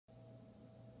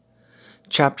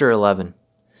Chapter 11.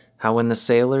 How when the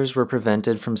sailors were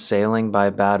prevented from sailing by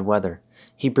bad weather,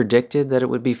 he predicted that it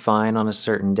would be fine on a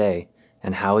certain day,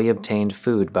 and how he obtained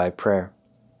food by prayer.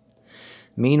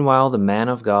 Meanwhile the man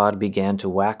of God began to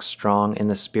wax strong in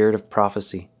the spirit of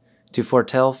prophecy, to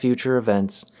foretell future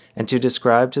events, and to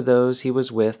describe to those he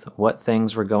was with what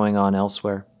things were going on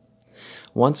elsewhere.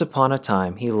 Once upon a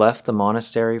time he left the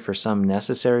monastery for some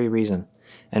necessary reason,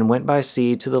 and went by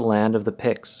sea to the land of the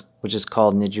Picts, which is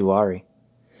called Nijuari.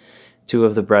 2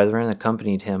 of the brethren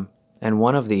accompanied him, and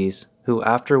one of these, who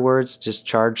afterwards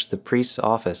discharged the priest's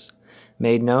office,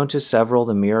 made known to several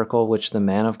the miracle which the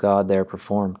man of God there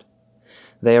performed.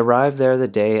 They arrived there the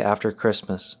day after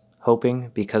Christmas,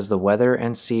 hoping, because the weather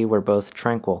and sea were both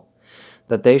tranquil,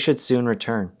 that they should soon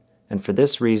return, and for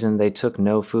this reason they took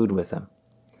no food with them.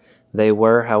 They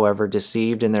were, however,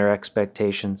 deceived in their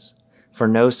expectations, for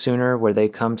no sooner were they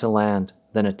come to land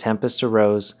than a tempest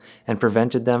arose and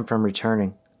prevented them from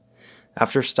returning.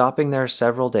 After stopping there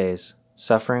several days,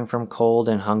 suffering from cold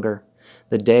and hunger,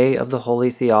 the day of the Holy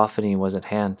Theophany was at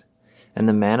hand, and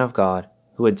the man of God,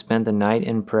 who had spent the night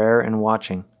in prayer and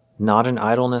watching, not in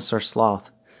idleness or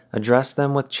sloth, addressed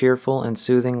them with cheerful and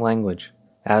soothing language,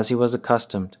 as he was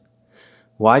accustomed.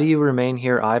 "Why do you remain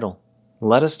here idle?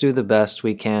 Let us do the best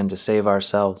we can to save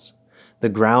ourselves. The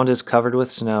ground is covered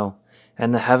with snow,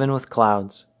 and the heaven with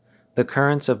clouds. The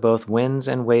currents of both winds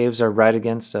and waves are right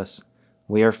against us.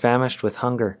 We are famished with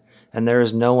hunger, and there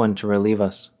is no one to relieve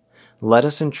us. Let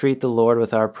us entreat the Lord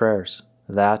with our prayers,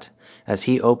 that, as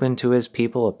he opened to his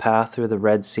people a path through the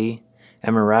Red Sea,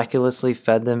 and miraculously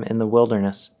fed them in the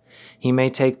wilderness, he may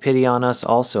take pity on us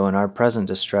also in our present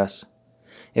distress.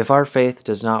 If our faith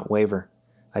does not waver,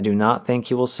 I do not think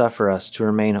he will suffer us to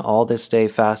remain all this day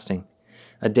fasting,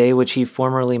 a day which he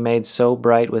formerly made so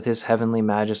bright with his heavenly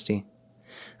majesty.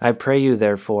 I pray you,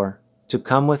 therefore, to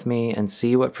come with me and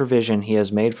see what provision he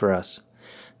has made for us,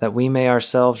 that we may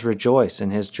ourselves rejoice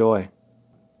in his joy."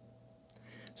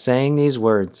 Saying these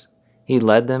words, he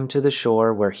led them to the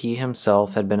shore where he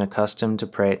himself had been accustomed to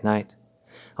pray at night.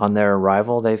 On their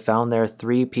arrival they found there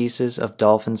 3 pieces of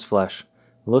dolphin's flesh,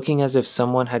 looking as if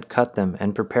someone had cut them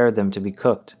and prepared them to be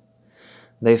cooked.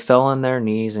 They fell on their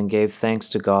knees and gave thanks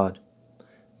to God.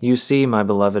 "You see, my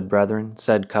beloved brethren,"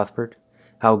 said Cuthbert,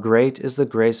 "how great is the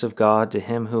grace of God to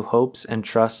him who hopes and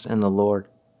trusts in the Lord.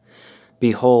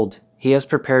 Behold, he has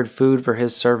prepared food for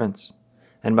his servants,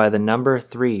 and by the number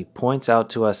 3 points out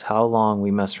to us how long we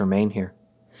must remain here.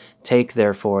 Take,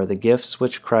 therefore, the gifts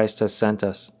which Christ has sent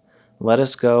us. Let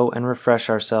us go and refresh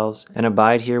ourselves and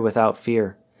abide here without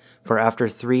fear, for after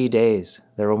 3 days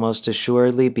there will most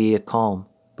assuredly be a calm,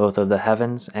 both of the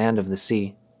heavens and of the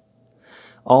sea."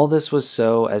 All this was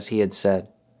so as he had said.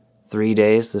 3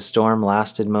 days the storm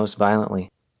lasted most violently.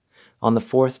 On the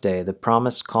 4th day the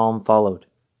promised calm followed,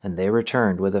 and they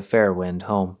returned with a fair wind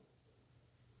home.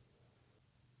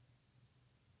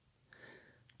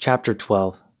 Chapter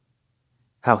 12.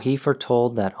 How he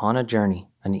foretold that on a journey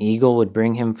an eagle would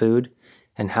bring him food,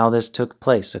 and how this took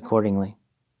place accordingly.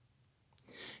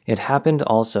 It happened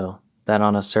also that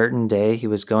on a certain day he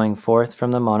was going forth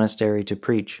from the monastery to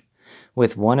preach,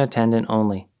 with one attendant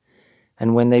only,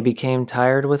 and when they became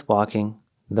tired with walking,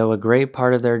 though a great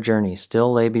part of their journey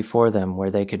still lay before them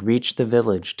where they could reach the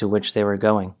village to which they were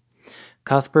going,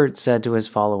 Cuthbert said to his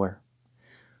follower,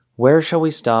 "Where shall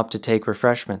we stop to take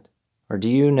refreshment? Or do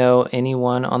you know any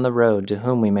one on the road to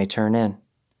whom we may turn in?"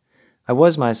 "I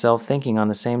was myself thinking on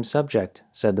the same subject,"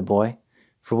 said the boy,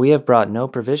 "for we have brought no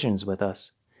provisions with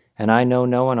us, and I know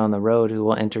no one on the road who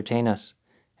will entertain us,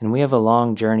 and we have a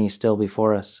long journey still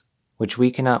before us, which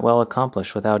we cannot well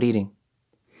accomplish without eating."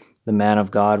 The man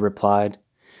of God replied,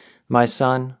 "My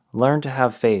son, learn to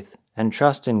have faith and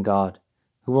trust in God,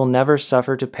 who will never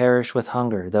suffer to perish with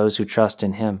hunger those who trust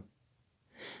in him."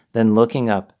 Then looking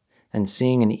up and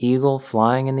seeing an eagle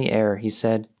flying in the air, he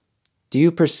said, "Do you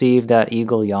perceive that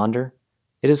eagle yonder?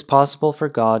 It is possible for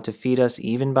God to feed us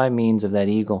even by means of that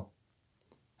eagle."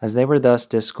 As they were thus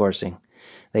discoursing,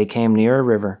 they came near a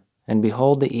river, and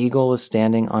behold, the eagle was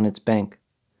standing on its bank.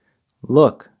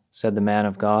 "Look," said the man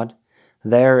of God,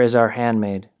 "there is our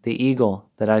handmaid, the eagle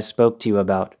that I spoke to you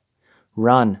about.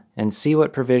 Run and see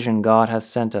what provision God hath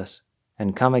sent us,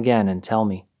 and come again and tell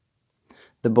me."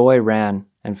 The boy ran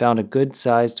and found a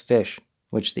good-sized fish,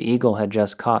 which the eagle had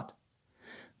just caught.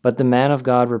 But the man of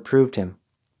God reproved him.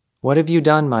 "What have you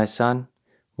done, my son?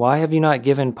 Why have you not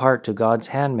given part to God's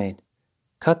handmaid?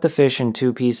 Cut the fish in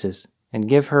 2 pieces, and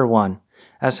give her one,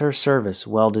 as her service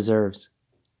well deserves."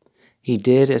 He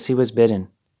did as he was bidden,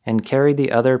 and carried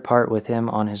the other part with him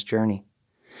on his journey.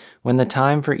 When the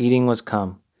time for eating was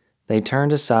come, they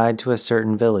turned aside to a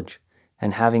certain village,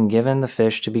 and having given the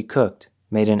fish to be cooked,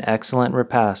 made an excellent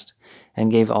repast,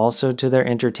 and gave also to their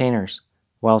entertainers,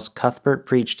 whilst Cuthbert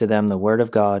preached to them the word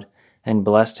of God, and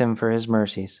blessed him for his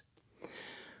mercies.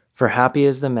 For happy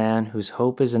is the man whose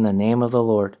hope is in the name of the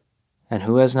Lord, and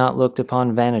who has not looked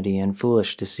upon vanity and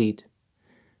foolish deceit.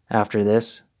 After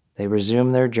this, they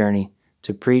resumed their journey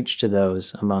to preach to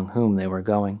those among whom they were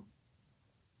going.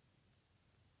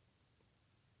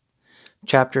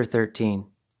 Chapter 13.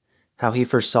 How he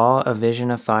foresaw a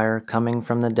vision of fire coming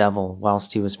from the devil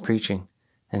whilst he was preaching,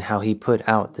 and how he put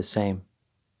out the same.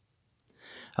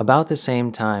 About the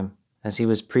same time, as he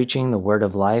was preaching the word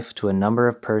of life to a number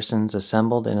of persons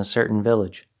assembled in a certain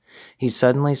village, he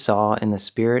suddenly saw in the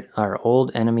spirit our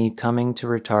old enemy coming to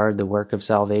retard the work of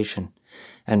salvation,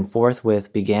 and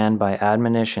forthwith began by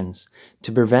admonitions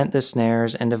to prevent the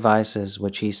snares and devices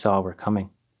which he saw were coming.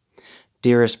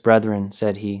 Dearest brethren,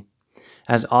 said he,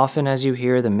 as often as you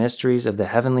hear the mysteries of the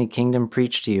heavenly kingdom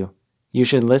preached to you, you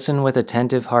should listen with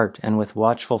attentive heart and with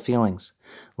watchful feelings,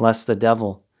 lest the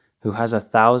devil, who has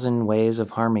 1,000 ways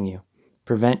of harming you,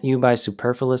 prevent you by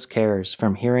superfluous cares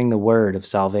from hearing the word of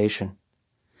salvation.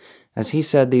 As he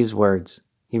said these words,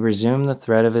 he resumed the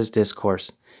thread of his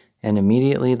discourse, and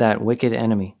immediately that wicked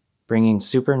enemy, bringing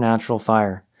supernatural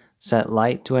fire, set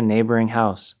light to a neighboring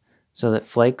house, so that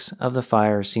flakes of the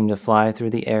fire seemed to fly through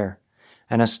the air,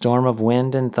 and a storm of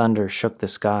wind and thunder shook the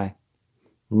sky.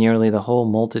 Nearly the whole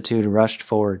multitude rushed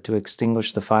forward to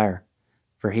extinguish the fire,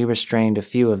 for he restrained a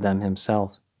few of them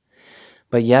himself.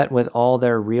 But yet with all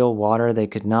their real water they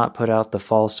could not put out the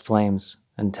false flames,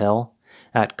 until,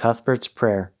 at Cuthbert's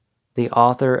prayer, the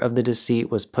author of the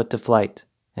deceit was put to flight,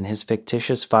 and his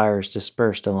fictitious fires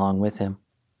dispersed along with him.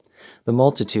 The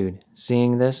multitude,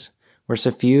 seeing this, were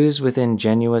suffused with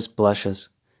ingenuous blushes,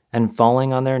 and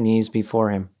falling on their knees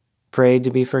before him, prayed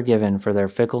to be forgiven for their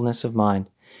fickleness of mind,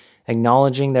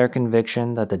 acknowledging their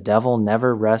conviction that the devil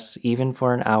never rests even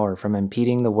for an hour from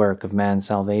impeding the work of man's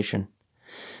salvation.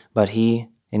 But he,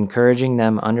 encouraging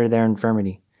them under their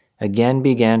infirmity, again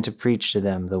began to preach to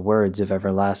them the words of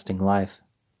everlasting life.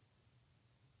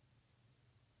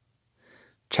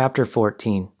 Chapter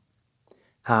 14.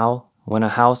 How, when a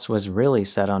house was really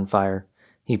set on fire,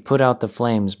 he put out the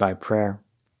flames by prayer.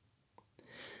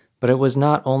 But it was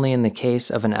not only in the case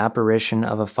of an apparition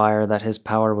of a fire that his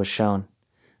power was shown,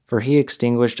 for he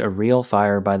extinguished a real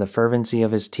fire by the fervency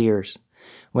of his tears,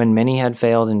 when many had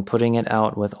failed in putting it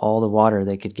out with all the water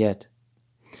they could get.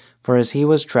 For as he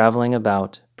was traveling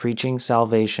about, preaching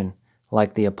salvation,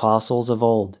 like the apostles of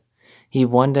old, he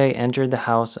one day entered the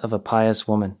house of a pious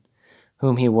woman,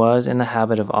 whom he was in the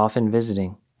habit of often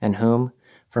visiting, and whom,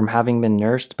 from having been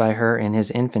nursed by her in his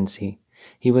infancy,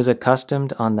 he was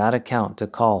accustomed on that account to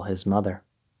call his mother.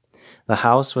 The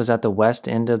house was at the west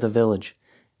end of the village,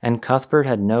 and Cuthbert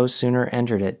had no sooner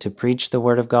entered it to preach the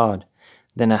word of God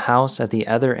than a house at the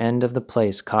other end of the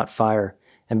place caught fire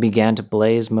and began to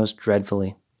blaze most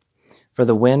dreadfully. For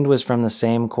the wind was from the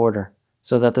same quarter,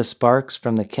 so that the sparks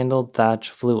from the kindled thatch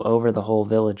flew over the whole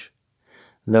village.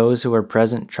 Those who were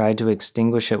present tried to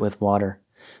extinguish it with water,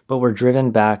 but were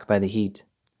driven back by the heat.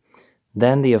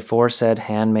 Then the aforesaid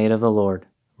handmaid of the Lord,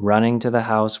 running to the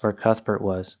house where Cuthbert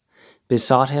was,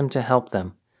 besought him to help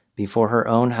them, before her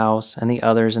own house and the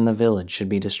others in the village should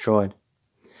be destroyed.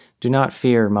 "Do not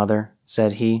fear, mother,"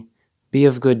 said he. "Be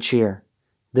of good cheer.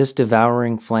 This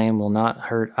devouring flame will not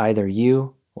hurt either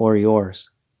you or yours."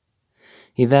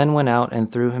 He then went out and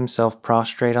threw himself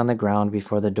prostrate on the ground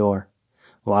before the door.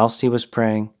 Whilst he was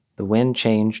praying, the wind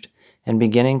changed, and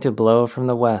beginning to blow from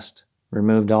the west,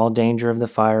 removed all danger of the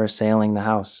fire assailing the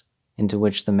house, into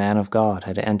which the man of God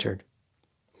had entered.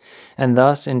 And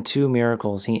thus in 2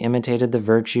 miracles he imitated the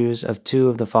virtues of 2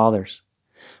 of the fathers.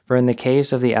 For in the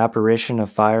case of the apparition of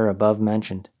fire above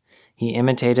mentioned, he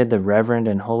imitated the reverend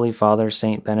and holy Father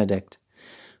Saint Benedict,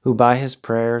 who by his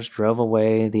prayers drove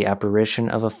away the apparition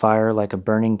of a fire like a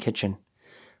burning kitchen,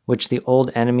 which the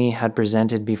old enemy had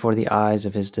presented before the eyes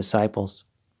of his disciples.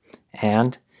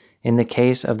 And, in the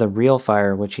case of the real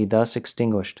fire which he thus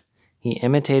extinguished, he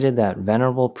imitated that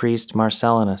venerable priest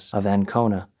Marcellinus of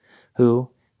Ancona, who,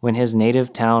 when his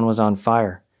native town was on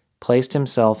fire, placed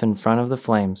himself in front of the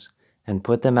flames and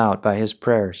put them out by his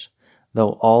prayers,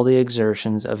 though all the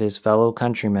exertions of his fellow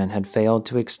countrymen had failed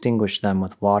to extinguish them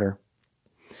with water.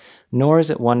 Nor is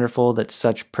it wonderful that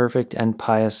such perfect and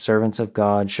pious servants of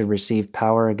God should receive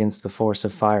power against the force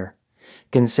of fire,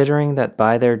 considering that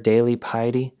by their daily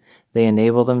piety they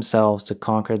enable themselves to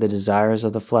conquer the desires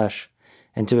of the flesh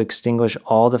and to extinguish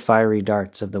all the fiery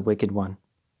darts of the wicked one.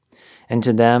 And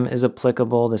to them is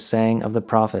applicable the saying of the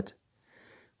prophet,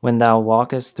 "When thou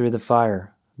walkest through the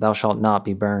fire, thou shalt not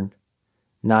be burned."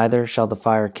 neither shall the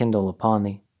fire kindle upon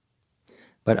thee.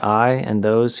 But I and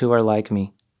those who are like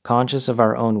me, conscious of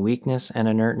our own weakness and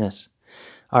inertness,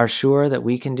 are sure that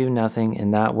we can do nothing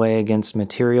in that way against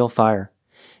material fire,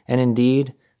 and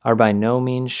indeed are by no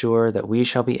means sure that we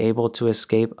shall be able to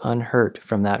escape unhurt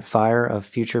from that fire of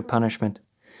future punishment,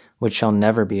 which shall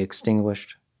never be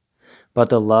extinguished. But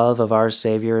the love of our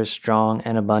Savior is strong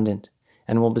and abundant,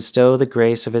 and will bestow the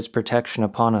grace of its protection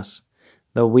upon us,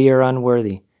 though we are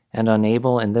unworthy and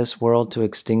unable in this world to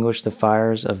extinguish the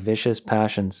fires of vicious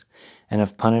passions and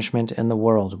of punishment in the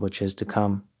world which is to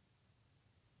come.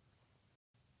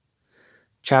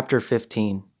 Chapter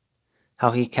 15.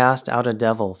 How he cast out a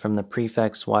devil from the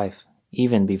prefect's wife,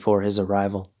 even before his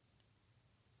arrival.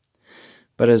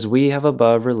 But as we have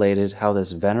above related how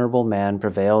this venerable man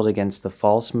prevailed against the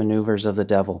false maneuvers of the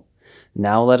devil,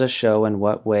 now let us show in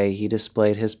what way he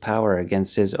displayed his power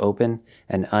against his open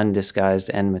and undisguised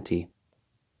enmity.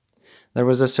 There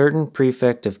was a certain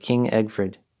prefect of King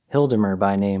Egfrid, Hildemer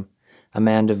by name, a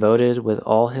man devoted with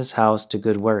all his house to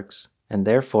good works, and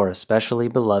therefore especially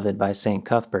beloved by St.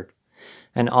 Cuthbert,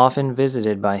 and often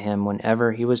visited by him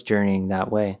whenever he was journeying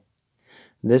that way.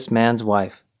 This man's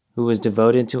wife, who was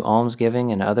devoted to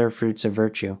almsgiving and other fruits of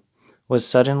virtue, was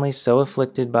suddenly so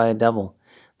afflicted by a devil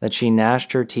that she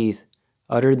gnashed her teeth,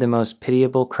 uttered the most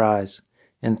pitiable cries,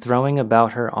 and throwing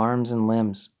about her arms and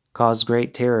limbs, caused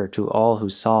great terror to all who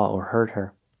saw or heard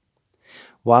her.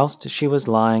 Whilst she was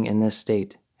lying in this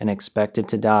state, and expected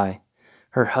to die,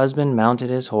 her husband mounted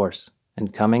his horse,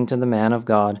 and coming to the man of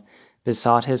God,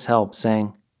 besought his help,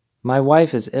 saying, "My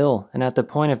wife is ill and at the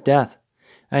point of death.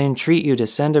 I entreat you to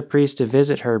send a priest to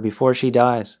visit her before she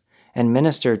dies, and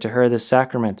minister to her the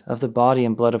sacrament of the body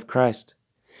and blood of Christ,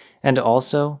 and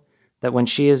also that when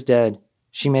she is dead,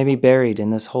 she may be buried in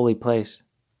this holy place."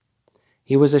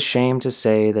 He was ashamed to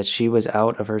say that she was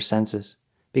out of her senses,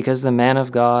 because the man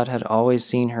of God had always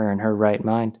seen her in her right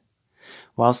mind.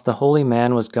 Whilst the holy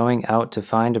man was going out to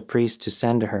find a priest to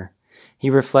send to her, he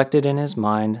reflected in his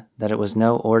mind that it was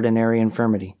no ordinary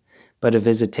infirmity, but a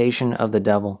visitation of the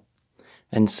devil.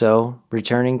 And so,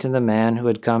 returning to the man who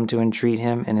had come to entreat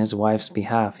him in his wife's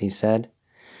behalf, he said,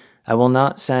 "I will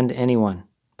not send anyone,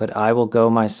 but I will go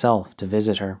myself to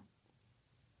visit her."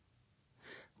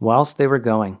 Whilst they were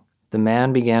going, the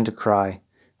man began to cry,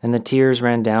 and the tears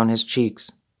ran down his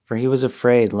cheeks, for he was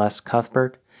afraid lest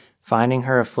Cuthbert, finding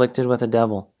her afflicted with a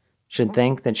devil, should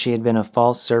think that she had been a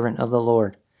false servant of the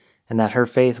Lord, and that her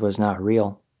faith was not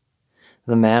real.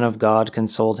 The man of God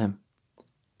consoled him.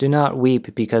 "Do not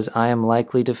weep because I am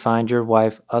likely to find your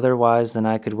wife otherwise than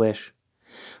I could wish,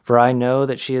 for I know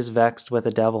that she is vexed with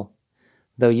a devil,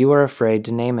 though you are afraid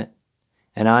to name it.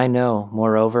 And I know,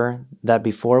 moreover, that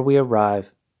before we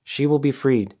arrive, she will be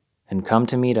freed, and come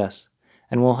to meet us,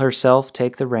 and will herself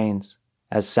take the reins,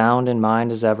 as sound in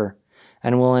mind as ever,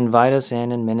 and will invite us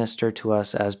in and minister to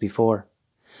us as before.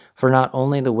 For not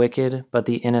only the wicked, but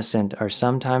the innocent are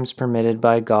sometimes permitted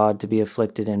by God to be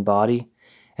afflicted in body,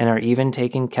 and are even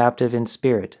taken captive in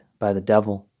spirit by the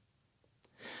devil."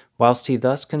 Whilst he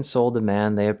thus consoled the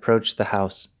man, they approached the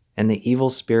house, and the evil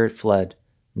spirit fled,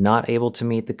 not able to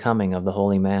meet the coming of the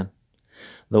holy man.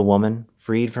 The woman,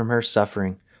 freed from her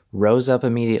suffering, rose up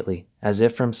immediately, as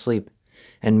if from sleep,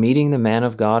 and meeting the man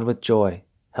of God with joy,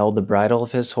 held the bridle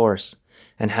of his horse,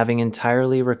 and having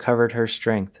entirely recovered her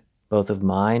strength, both of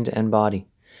mind and body,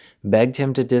 begged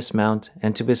him to dismount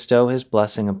and to bestow his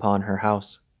blessing upon her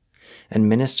house, and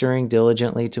ministering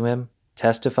diligently to him,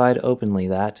 testified openly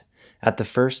that, at the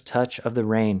first touch of the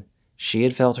rein, she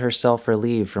had felt herself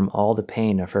relieved from all the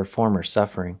pain of her former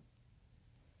suffering.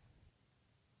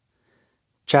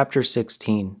 Chapter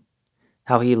 16.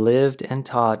 How he lived and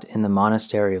taught in the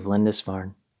monastery of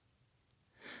Lindisfarne.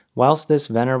 Whilst this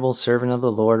venerable servant of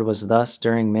the Lord was thus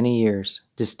during many years,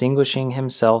 distinguishing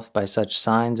himself by such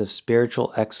signs of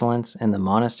spiritual excellence in the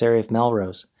monastery of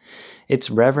Melrose,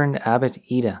 its Reverend Abbot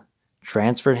Ida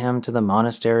transferred him to the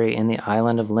monastery in the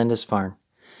island of Lindisfarne,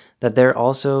 that there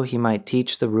also he might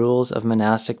teach the rules of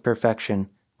monastic perfection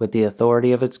with the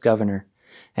authority of its governor,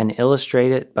 and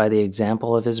illustrate it by the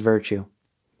example of his virtue.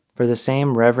 For the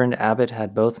same Reverend Abbot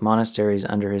had both monasteries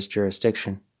under his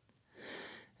jurisdiction.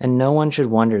 And no one should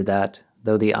wonder that,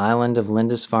 though the island of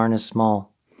Lindisfarne is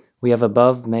small, we have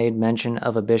above made mention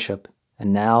of a bishop,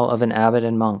 and now of an abbot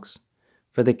and monks,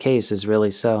 for the case is really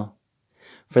so.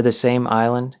 For the same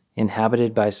island,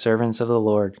 inhabited by servants of the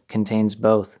Lord, contains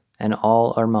both, and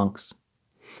all are monks.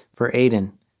 For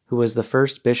Aidan, who was the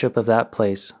first bishop of that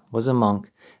place, was a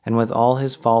monk, and with all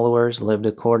his followers lived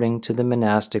according to the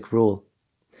monastic rule.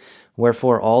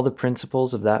 Wherefore all the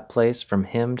principals of that place from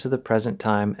him to the present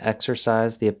time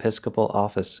exercise the episcopal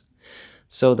office,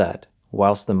 so that,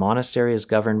 whilst the monastery is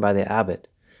governed by the abbot,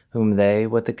 whom they,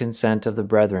 with the consent of the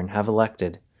brethren, have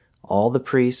elected. All the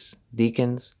priests,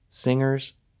 deacons,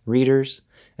 singers, readers,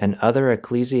 and other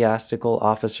ecclesiastical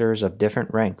officers of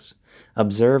different ranks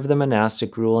observe the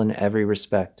monastic rule in every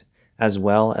respect, as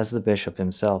well as the bishop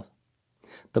himself.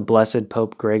 The blessed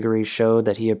Pope Gregory showed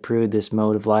that he approved this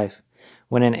mode of life,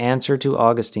 when in answer to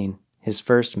Augustine, his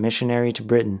first missionary to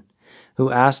Britain,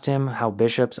 who asked him how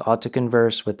bishops ought to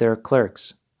converse with their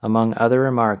clerks, among other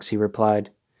remarks he replied,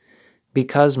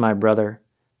 "Because, my brother,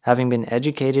 having been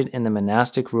educated in the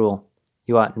monastic rule,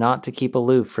 you ought not to keep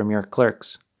aloof from your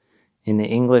clerks. In the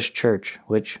English Church,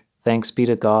 which, thanks be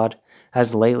to God,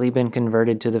 has lately been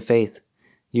converted to the faith,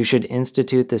 you should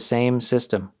institute the same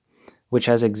system, which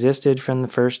has existed from the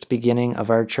first beginning of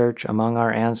our Church among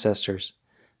our ancestors,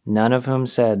 none of whom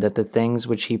said that the things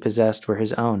which he possessed were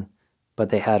his own, but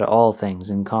they had all things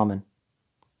in common."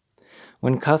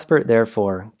 When Cuthbert,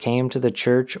 therefore, came to the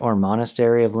church or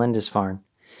monastery of Lindisfarne,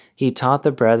 he taught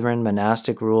the brethren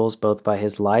monastic rules both by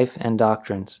his life and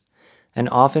doctrines, and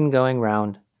often going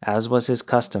round, as was his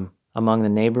custom, among the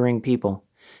neighboring people,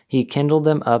 he kindled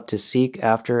them up to seek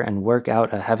after and work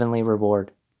out a heavenly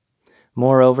reward.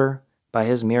 Moreover, by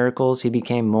his miracles he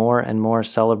became more and more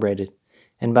celebrated,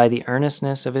 and by the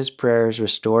earnestness of his prayers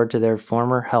restored to their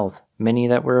former health many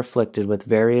that were afflicted with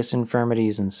various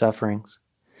infirmities and sufferings.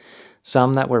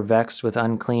 Some that were vexed with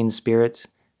unclean spirits,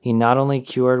 he not only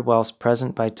cured whilst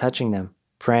present by touching them,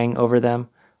 praying over them,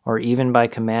 or even by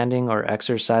commanding or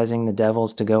exorcising the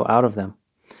devils to go out of them,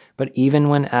 but even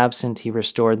when absent he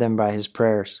restored them by his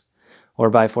prayers,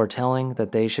 or by foretelling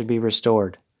that they should be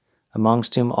restored,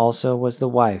 amongst whom also was the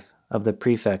wife of the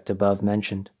prefect above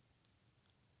mentioned.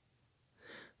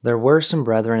 There were some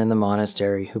brethren in the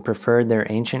monastery who preferred their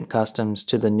ancient customs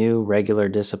to the new regular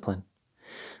discipline.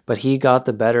 But he got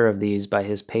the better of these by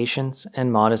his patience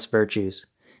and modest virtues,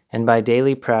 and by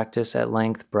daily practice at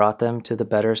length brought them to the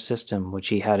better system which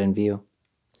he had in view.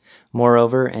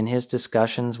 Moreover, in his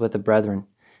discussions with the brethren,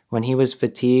 when he was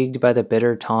fatigued by the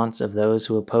bitter taunts of those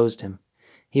who opposed him,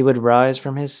 he would rise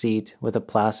from his seat with a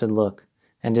placid look,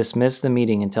 and dismiss the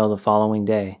meeting until the following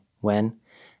day, when,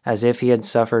 as if he had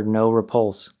suffered no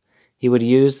repulse, he would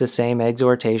use the same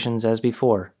exhortations as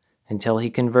before, until he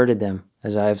converted them,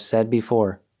 as I have said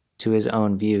before, to his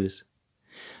own views.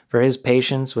 For his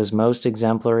patience was most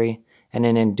exemplary, and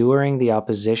in enduring the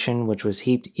opposition which was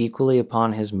heaped equally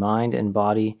upon his mind and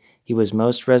body, he was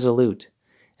most resolute,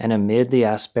 and amid the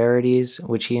asperities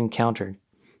which he encountered,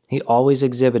 he always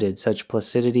exhibited such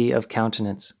placidity of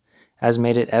countenance, as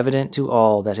made it evident to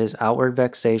all that his outward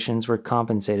vexations were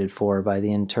compensated for by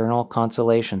the internal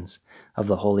consolations of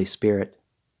the Holy Spirit.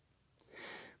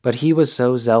 But he was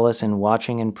so zealous in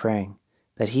watching and praying,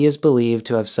 that he is believed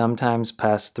to have sometimes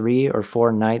passed 3 or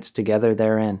 4 nights together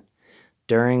therein,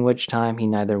 during which time he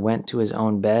neither went to his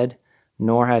own bed,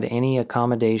 nor had any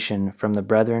accommodation from the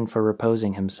brethren for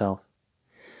reposing himself.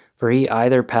 For he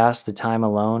either passed the time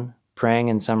alone, praying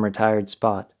in some retired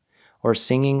spot, or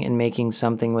singing and making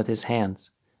something with his hands,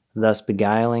 thus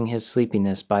beguiling his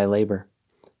sleepiness by labor.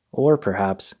 Or,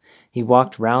 perhaps, he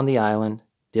walked round the island,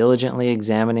 diligently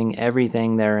examining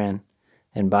everything therein,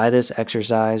 and by this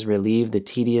exercise relieved the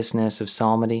tediousness of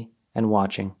psalmody and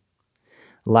watching.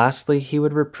 Lastly, he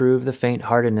would reprove the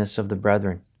faint-heartedness of the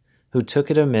brethren, who took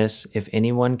it amiss if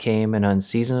any one came and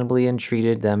unseasonably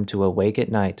entreated them to awake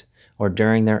at night or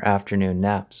during their afternoon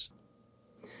naps.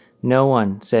 "No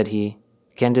one," said he,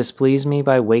 "can displease me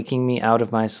by waking me out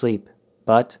of my sleep,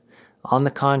 but, on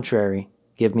the contrary,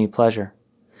 give me pleasure.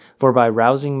 For by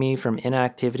rousing me from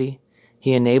inactivity,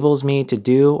 he enables me to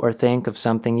do or think of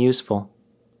something useful."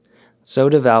 So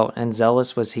devout and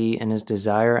zealous was he in his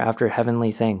desire after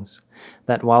heavenly things,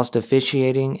 that whilst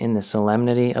officiating in the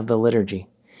solemnity of the liturgy,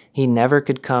 he never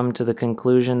could come to the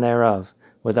conclusion thereof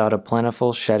without a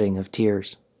plentiful shedding of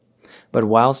tears. But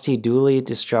whilst he duly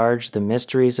discharged the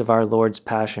mysteries of our Lord's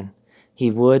Passion, he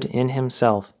would, in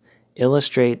himself,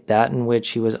 illustrate that in which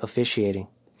he was officiating.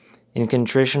 In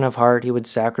contrition of heart he would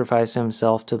sacrifice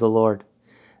himself to the Lord,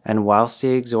 and whilst he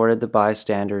exhorted the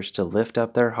bystanders to lift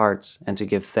up their hearts and to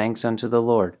give thanks unto the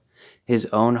Lord, his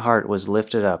own heart was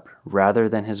lifted up rather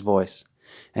than his voice,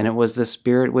 and it was the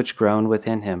Spirit which groaned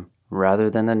within him rather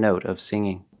than the note of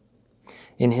singing.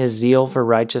 In his zeal for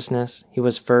righteousness he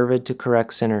was fervid to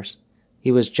correct sinners.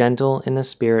 He was gentle in the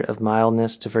spirit of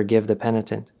mildness to forgive the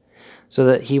penitent, so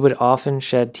that he would often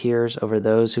shed tears over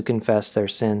those who confessed their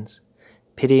sins,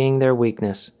 pitying their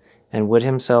weakness, and would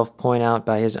himself point out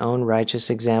by his own righteous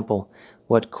example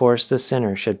what course the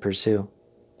sinner should pursue.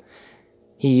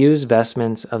 He used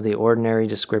vestments of the ordinary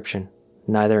description,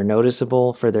 neither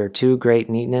noticeable for their too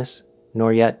great neatness,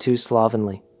 nor yet too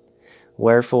slovenly.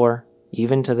 Wherefore,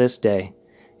 even to this day,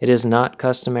 it is not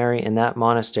customary in that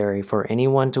monastery for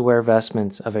anyone to wear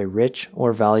vestments of a rich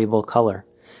or valuable color,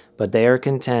 but they are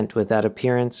content with that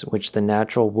appearance which the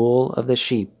natural wool of the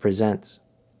sheep presents.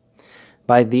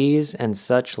 By these and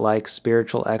such like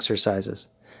spiritual exercises,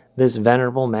 this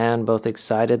venerable man both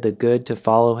excited the good to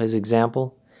follow his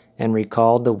example and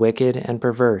recalled the wicked and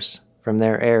perverse from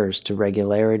their errors to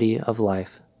regularity of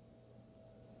life.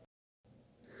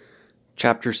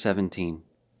 Chapter 17.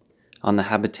 On the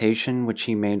habitation which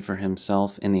he made for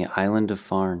himself in the island of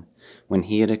Farne, when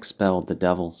he had expelled the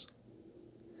devils.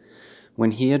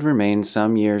 When he had remained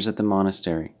some years at the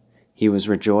monastery, he was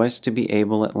rejoiced to be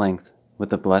able at length, with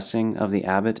the blessing of the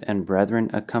abbot and brethren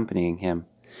accompanying him,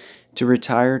 to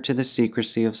retire to the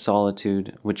secrecy of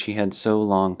solitude which he had so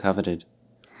long coveted.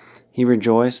 He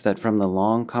rejoiced that from the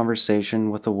long conversation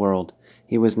with the world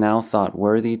he was now thought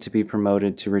worthy to be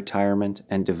promoted to retirement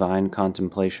and divine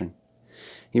contemplation.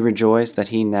 He rejoiced that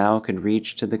he now could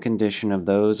reach to the condition of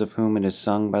those of whom it is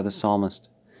sung by the psalmist,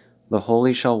 "The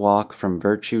holy shall walk from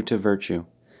virtue to virtue,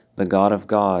 the God of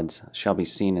gods shall be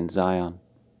seen in Zion."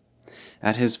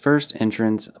 At his first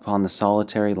entrance upon the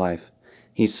solitary life,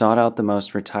 he sought out the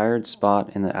most retired spot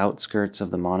in the outskirts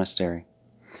of the monastery.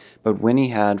 But when he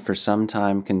had for some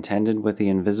time contended with the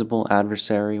invisible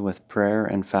adversary with prayer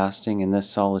and fasting in this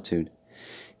solitude,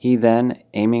 he then,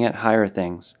 aiming at higher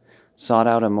things, sought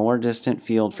out a more distant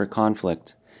field for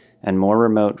conflict, and more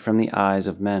remote from the eyes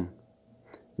of men.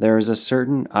 There is a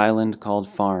certain island called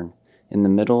Farne, in the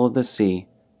middle of the sea,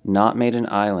 not made an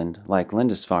island, like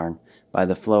Lindisfarne, by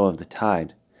the flow of the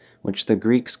tide, which the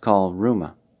Greeks call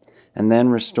Ruma, and then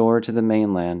restored to the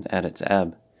mainland at its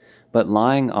ebb, but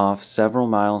lying off several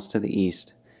miles to the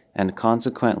east, and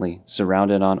consequently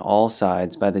surrounded on all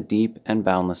sides by the deep and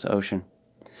boundless ocean.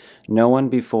 No one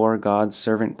before God's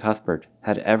servant Cuthbert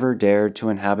had ever dared to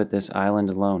inhabit this island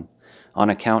alone, on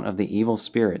account of the evil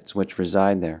spirits which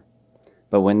reside there.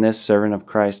 But when this servant of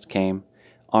Christ came,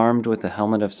 armed with the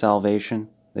helmet of salvation,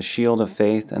 the shield of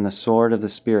faith, and the sword of the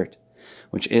Spirit,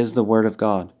 which is the word of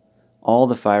God, all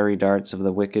the fiery darts of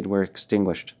the wicked were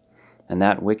extinguished, and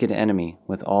that wicked enemy,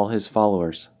 with all his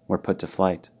followers, were put to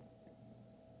flight.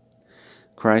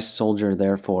 Christ's soldier,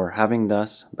 therefore, having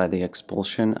thus, by the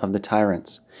expulsion of the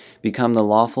tyrants, become the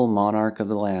lawful monarch of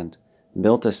the land,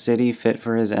 built a city fit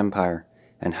for his empire,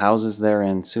 and houses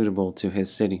therein suitable to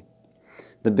his city.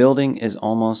 The building is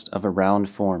almost of a round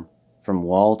form, from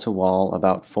wall to wall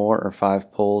about 4 or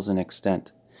 5 poles in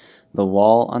extent. The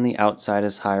wall on the outside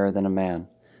is higher than a man,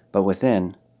 but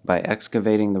within, by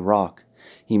excavating the rock,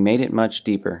 he made it much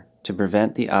deeper, to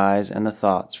prevent the eyes and the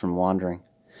thoughts from wandering,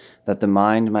 that the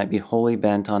mind might be wholly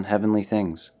bent on heavenly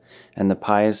things, and the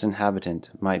pious inhabitant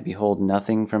might behold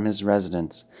nothing from his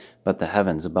residence but the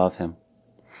heavens above him.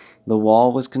 The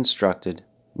wall was constructed,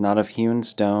 not of hewn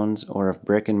stones or of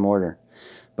brick and mortar,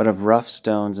 but of rough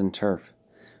stones and turf,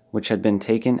 which had been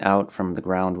taken out from the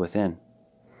ground within.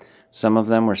 Some of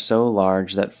them were so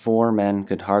large that 4 men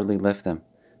could hardly lift them,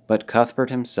 but Cuthbert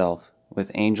himself,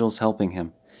 with angels helping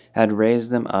him, had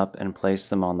raised them up and placed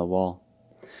them on the wall.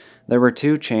 There were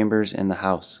 2 chambers in the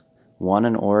house, one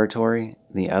an oratory,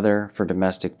 the other for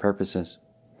domestic purposes.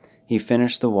 He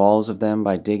finished the walls of them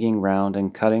by digging round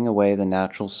and cutting away the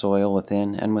natural soil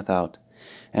within and without,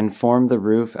 and formed the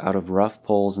roof out of rough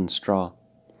poles and straw.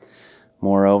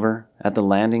 Moreover, at the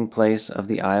landing place of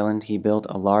the island he built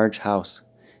a large house,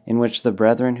 in which the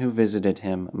brethren who visited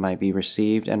him might be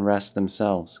received and rest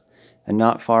themselves, and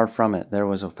not far from it there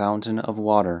was a fountain of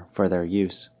water for their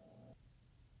use.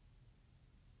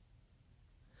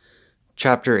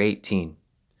 Chapter 18.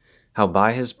 How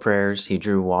by his prayers he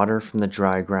drew water from the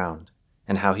dry ground,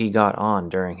 and how he got on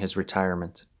during his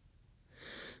retirement.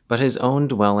 But his own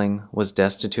dwelling was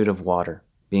destitute of water,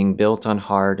 being built on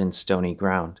hard and stony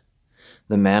ground.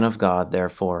 The man of God,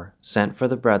 therefore, sent for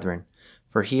the brethren,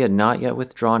 for he had not yet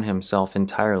withdrawn himself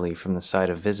entirely from the sight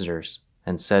of visitors,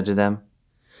 and said to them,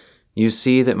 "You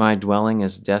see that my dwelling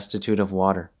is destitute of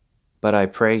water, but I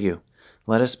pray you,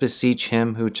 let us beseech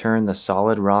him who turned the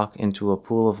solid rock into a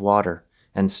pool of water,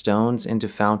 and stones into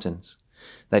fountains,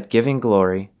 that giving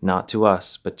glory, not to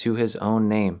us, but to his own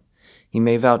name, he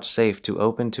may vouchsafe to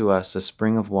open to us a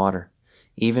spring of water,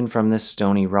 even from this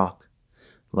stony rock.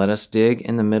 Let us dig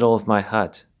in the middle of my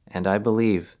hut, and I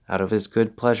believe, out of his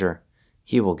good pleasure,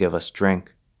 he will give us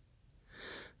drink."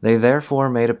 They therefore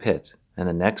made a pit, and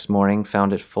the next morning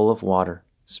found it full of water,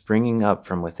 springing up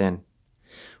from within.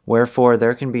 Wherefore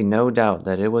there can be no doubt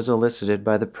that it was elicited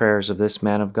by the prayers of this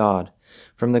man of God,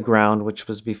 from the ground which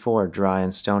was before dry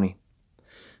and stony.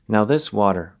 Now this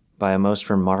water, by a most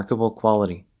remarkable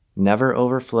quality, never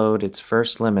overflowed its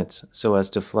first limits so as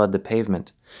to flood the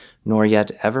pavement, nor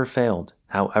yet ever failed,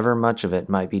 however much of it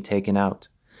might be taken out,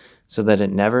 so that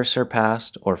it never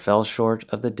surpassed or fell short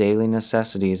of the daily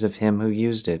necessities of him who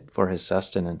used it for his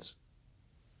sustenance.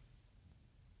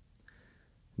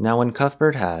 Now when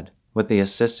Cuthbert had, with the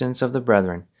assistance of the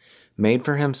brethren, made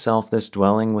for himself this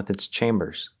dwelling with its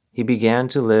chambers, he began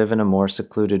to live in a more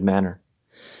secluded manner.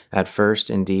 At first,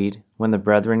 indeed, when the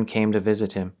brethren came to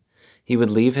visit him, he would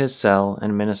leave his cell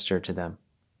and minister to them.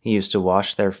 He used to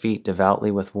wash their feet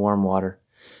devoutly with warm water,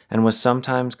 and was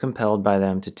sometimes compelled by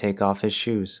them to take off his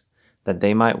shoes, that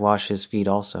they might wash his feet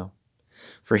also.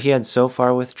 For he had so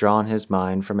far withdrawn his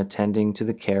mind from attending to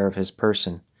the care of his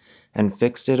person, and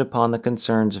fixed it upon the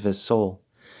concerns of his soul,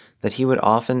 that he would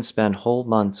often spend whole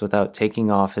months without taking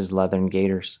off his leathern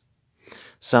gaiters.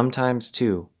 Sometimes,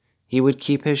 too, he would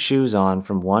keep his shoes on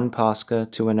from one Pascha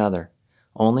to another,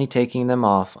 only taking them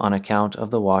off on account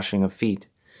of the washing of feet,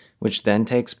 which then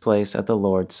takes place at the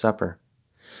Lord's Supper.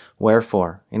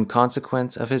 Wherefore, in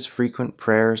consequence of his frequent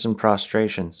prayers and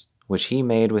prostrations, which he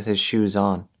made with his shoes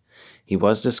on, he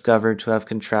was discovered to have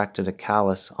contracted a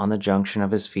callus on the junction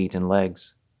of his feet and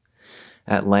legs.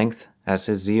 At length, as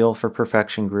his zeal for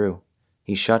perfection grew,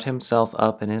 he shut himself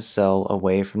up in his cell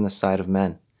away from the sight of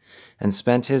men, and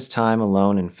spent his time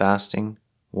alone in fasting,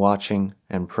 watching,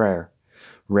 and prayer,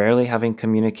 rarely having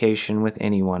communication with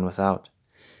anyone without,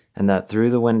 and that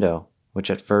through the window, which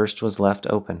at first was left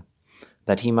open,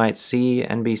 that he might see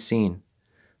and be seen.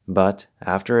 But,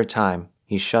 after a time,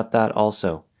 he shut that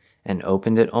also, and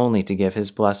opened it only to give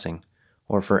his blessing,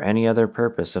 or for any other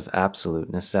purpose of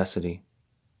absolute necessity.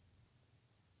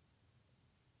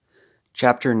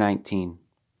 Chapter 19.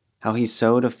 How he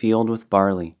sowed a field with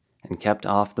barley, and kept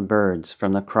off the birds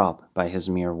from the crop by his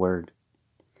mere word.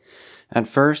 At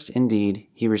first, indeed,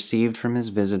 he received from his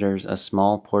visitors a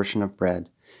small portion of bread,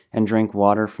 and drank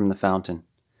water from the fountain.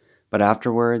 But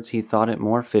afterwards he thought it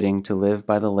more fitting to live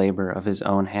by the labor of his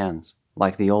own hands,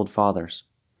 like the old fathers.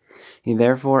 He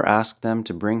therefore asked them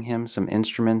to bring him some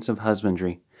instruments of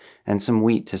husbandry, and some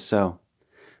wheat to sow.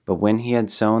 But when he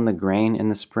had sown the grain in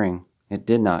the spring, it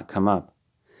did not come up.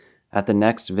 At the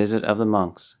next visit of the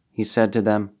monks, he said to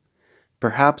them,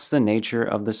 "Perhaps the nature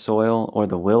of the soil or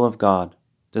the will of God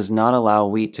does not allow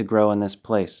wheat to grow in this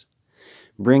place.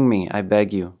 Bring me, I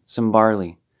beg you, some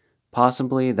barley.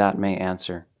 Possibly that may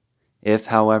answer. If,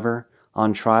 however,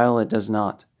 on trial it does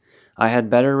not, I had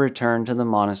better return to the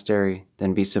monastery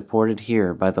than be supported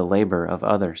here by the labor of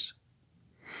others."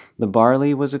 The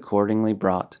barley was accordingly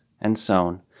brought and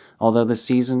sown, although the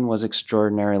season was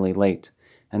extraordinarily late,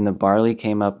 and the barley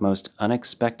came up most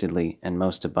unexpectedly and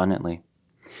most abundantly.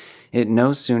 It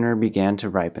no sooner began to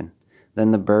ripen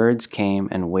than the birds came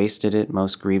and wasted it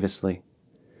most grievously.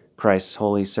 Christ's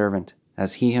holy servant,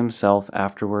 as he himself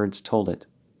afterwards told it,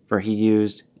 for he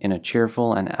used, in a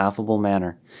cheerful and affable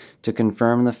manner, to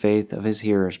confirm the faith of his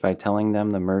hearers by telling them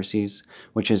the mercies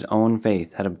which his own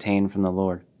faith had obtained from the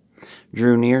Lord,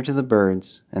 drew near to the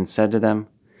birds, and said to them,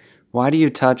 "Why do you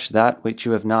touch that which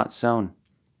you have not sown?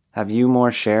 Have you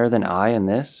more share than I in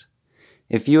this?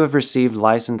 If you have received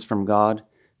license from God,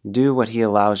 do what he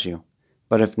allows you,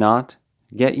 but if not,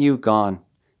 get you gone,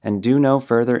 and do no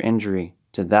further injury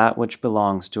to that which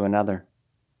belongs to another."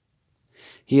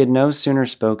 He had no sooner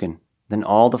spoken than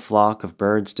all the flock of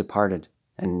birds departed,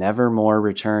 and never more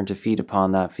returned to feed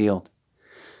upon that field.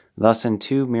 Thus in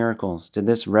 2 miracles did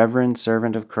this reverend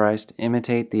servant of Christ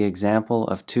imitate the example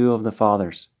of 2 of the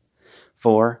fathers.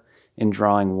 For, in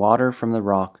drawing water from the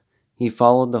rock, he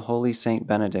followed the holy Saint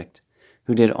Benedict,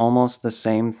 who did almost the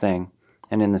same thing,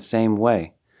 and in the same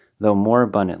way, though more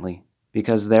abundantly,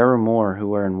 because there were more who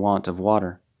were in want of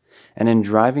water. And in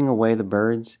driving away the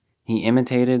birds, he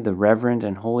imitated the reverend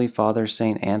and holy Father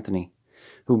Saint Anthony,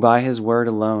 who by his word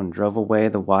alone drove away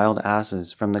the wild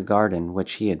asses from the garden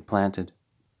which he had planted.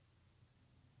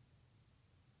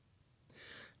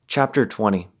 Chapter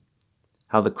 20.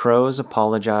 How the crows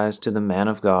apologized to the man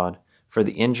of God for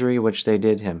the injury which they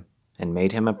did him, and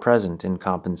made him a present in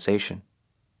compensation.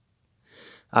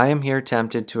 I am here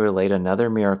tempted to relate another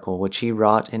miracle which he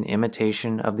wrought in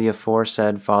imitation of the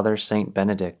aforesaid Father Saint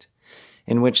Benedict,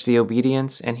 in which the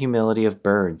obedience and humility of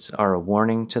birds are a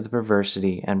warning to the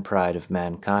perversity and pride of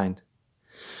mankind.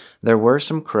 There were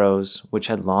some crows which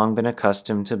had long been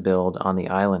accustomed to build on the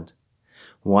island.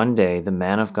 One day the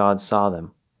man of God saw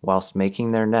them, whilst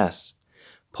making their nests,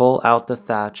 pull out the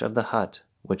thatch of the hut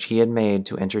which he had made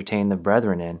to entertain the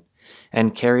brethren in,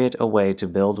 and carry it away to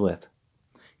build with.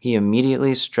 He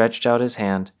immediately stretched out his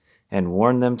hand, and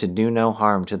warned them to do no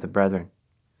harm to the brethren.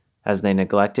 As they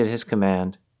neglected his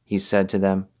command, he said to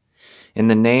them, "In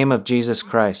the name of Jesus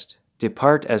Christ,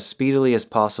 Depart as speedily as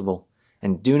possible,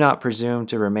 and do not presume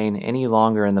to remain any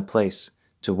longer in the place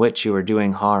to which you are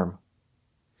doing harm."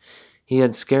 He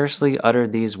had scarcely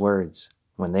uttered these words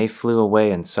when they flew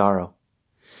away in sorrow.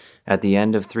 At the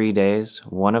end of 3 days,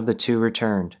 one of the two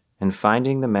returned, and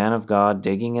finding the man of God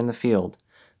digging in the field,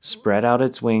 spread out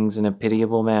its wings in a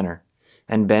pitiable manner,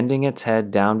 and bending its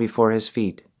head down before his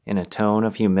feet, in a tone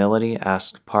of humility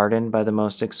asked pardon by the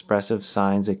most expressive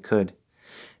signs it could,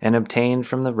 and obtained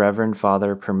from the Reverend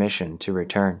Father permission to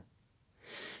return.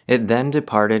 It then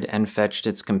departed and fetched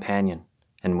its companion,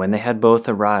 and when they had both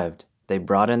arrived, they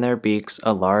brought in their beaks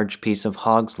a large piece of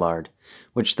hog's lard,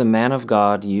 which the man of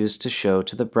God used to show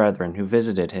to the brethren who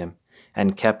visited him,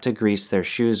 and kept to grease their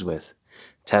shoes with,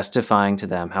 testifying to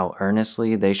them how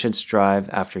earnestly they should strive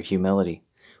after humility,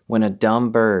 when a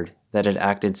dumb bird that had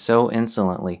acted so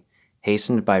insolently,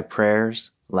 hastened by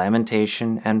prayers,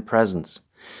 lamentation, and presents,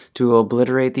 to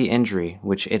obliterate the injury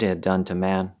which it had done to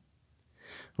man.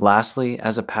 Lastly,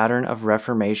 as a pattern of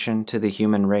reformation to the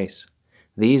human race,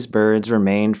 these birds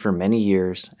remained for many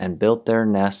years and built their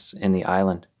nests in the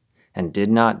island, and did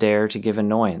not dare to give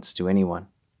annoyance to anyone.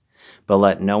 But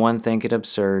let no one think it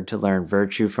absurd to learn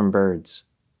virtue from birds,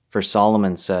 for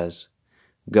Solomon says,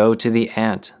 "Go to the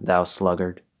ant, thou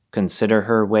sluggard, consider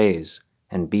her ways,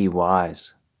 and be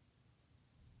wise."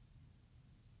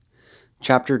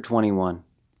 Chapter 21.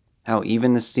 How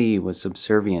even the sea was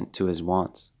subservient to his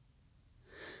wants.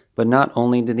 But not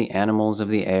only did the animals of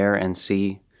the air and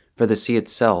sea, for the sea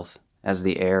itself, as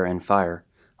the air and fire,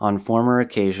 on former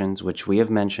occasions which we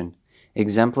have mentioned,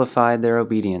 exemplified their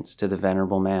obedience to the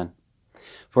venerable man.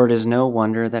 For it is no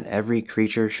wonder that every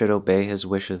creature should obey his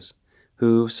wishes,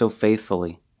 who so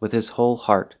faithfully, with his whole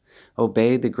heart,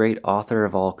 obeyed the great author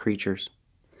of all creatures.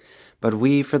 But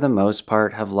we, for the most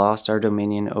part, have lost our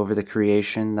dominion over the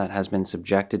creation that has been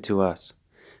subjected to us,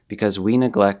 because we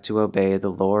neglect to obey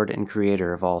the Lord and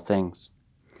Creator of all things.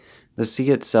 The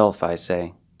sea itself, I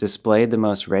say, displayed the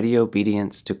most ready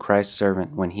obedience to Christ's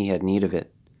servant when he had need of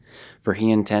it, for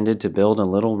he intended to build a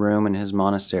little room in his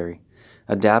monastery,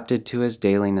 adapted to his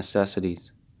daily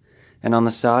necessities. And on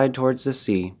the side towards the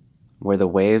sea, where the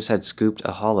waves had scooped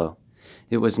a hollow,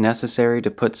 it was necessary to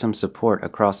put some support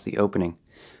across the opening,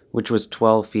 which was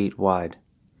 12 feet wide.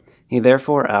 He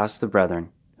therefore asked the brethren,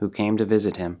 who came to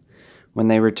visit him, when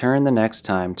they returned the next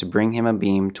time, to bring him a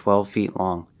beam 12 feet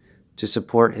long, to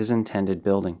support his intended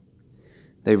building.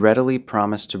 They readily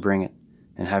promised to bring it,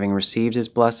 and having received his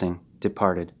blessing,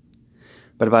 departed.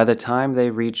 But by the time they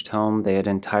reached home they had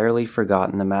entirely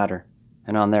forgotten the matter,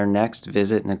 and on their next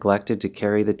visit neglected to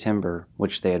carry the timber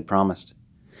which they had promised.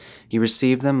 He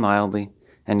received them mildly,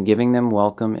 and giving them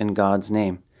welcome in God's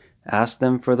name, asked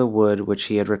them for the wood which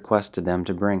he had requested them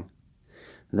to bring.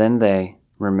 Then they,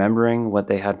 remembering what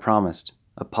they had promised,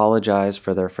 apologized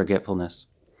for their forgetfulness.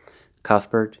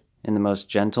 Cuthbert, in the most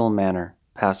gentle manner,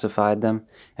 pacified them,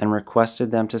 and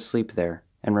requested them to sleep there,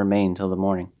 and remain till the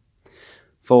morning.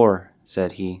 "For,"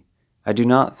 said he, "I do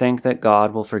not think that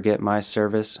God will forget my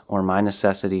service or my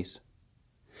necessities."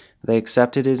 They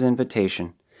accepted his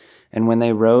invitation, and when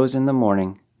they rose in the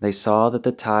morning, they saw that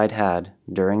the tide had,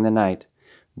 during the night,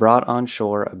 brought on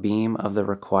shore a beam of the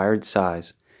required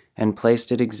size, and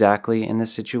placed it exactly in the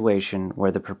situation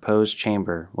where the proposed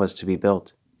chamber was to be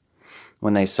built.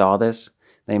 When they saw this,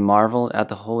 they marveled at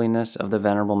the holiness of the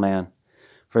venerable man,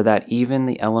 for that even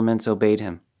the elements obeyed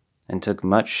him, and took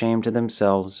much shame to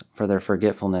themselves for their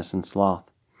forgetfulness and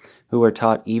sloth, who were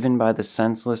taught even by the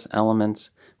senseless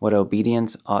elements what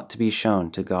obedience ought to be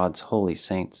shown to God's holy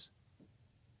saints.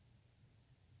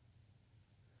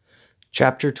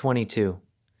 Chapter 22.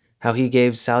 How he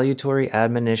gave salutary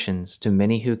admonitions to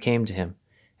many who came to him,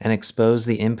 and exposed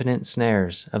the impotent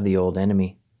snares of the old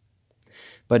enemy.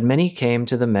 But many came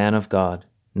to the man of God,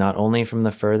 not only from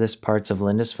the furthest parts of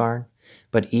Lindisfarne,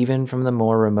 but even from the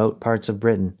more remote parts of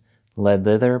Britain, led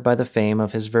thither by the fame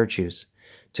of his virtues,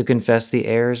 to confess the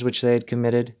errors which they had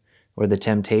committed, or the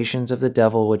temptations of the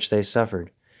devil which they suffered,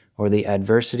 or the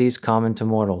adversities common to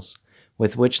mortals,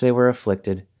 with which they were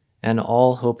afflicted, and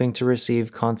all hoping to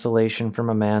receive consolation from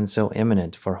a man so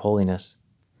eminent for holiness.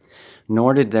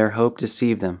 Nor did their hope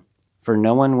deceive them, for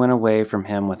no one went away from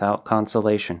him without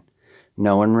consolation,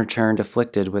 no one returned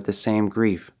afflicted with the same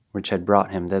grief which had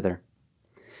brought him thither.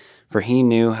 For he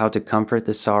knew how to comfort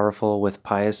the sorrowful with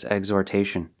pious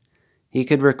exhortation. He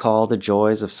could recall the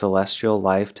joys of celestial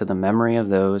life to the memory of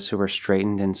those who were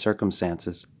straitened in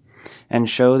circumstances, and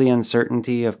show the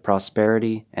uncertainty of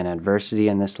prosperity and adversity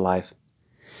in this life.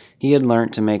 He had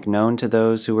learnt to make known to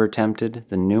those who were tempted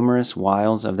the numerous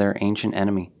wiles of their ancient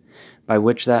enemy, by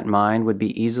which that mind would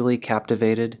be easily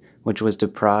captivated which was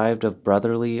deprived of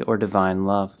brotherly or divine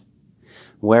love.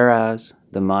 Whereas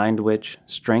the mind which,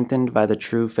 strengthened by the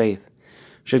true faith,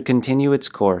 should continue its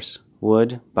course,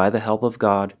 would, by the help of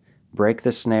God, break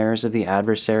the snares of the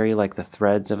adversary like the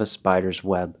threads of a spider's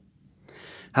web.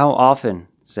 How often,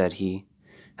 said he,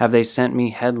 have they sent me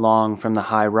headlong from the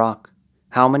high rock?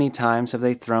 How many times have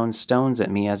they thrown stones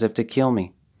at me as if to kill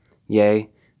me? Yea,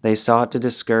 they sought to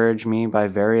discourage me by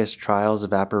various trials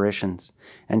of apparitions,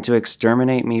 and to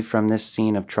exterminate me from this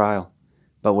scene of trial,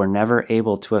 but were never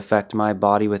able to affect my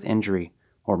body with injury,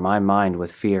 or my mind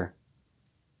with fear.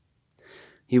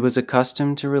 He was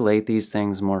accustomed to relate these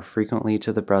things more frequently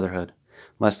to the brotherhood,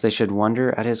 lest they should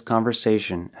wonder at his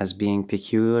conversation as being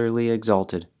peculiarly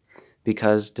exalted,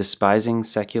 because, despising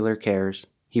secular cares,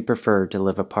 he preferred to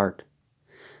live apart.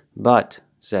 But,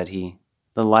 said he,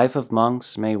 the life of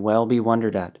monks may well be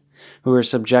wondered at, who are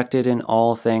subjected in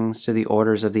all things to the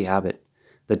orders of the abbot,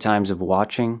 the times of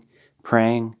watching,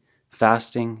 praying,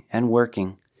 fasting, and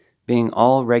working, being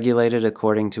all regulated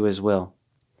according to his will.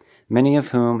 Many of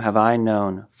whom have I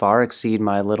known far exceed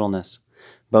my littleness,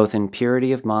 both in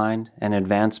purity of mind and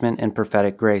advancement in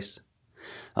prophetic grace,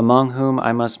 among whom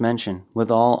I must mention, with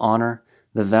all honor,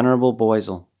 the venerable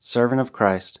Boisel, servant of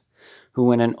Christ, who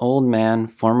when an old man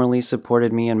formerly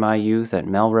supported me in my youth at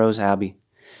Melrose Abbey,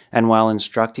 and while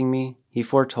instructing me, he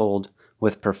foretold,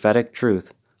 with prophetic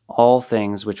truth, all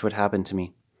things which would happen to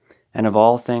me. And of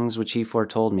all things which he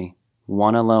foretold me,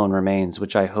 one alone remains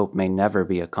which I hope may never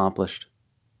be accomplished.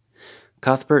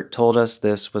 Cuthbert told us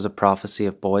this was a prophecy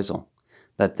of Boisel,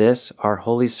 that this, our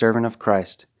holy servant of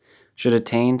Christ, should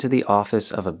attain to the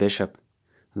office of a bishop,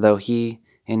 though he,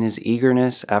 in his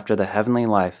eagerness after the heavenly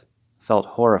life, felt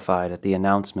horrified at the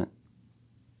announcement.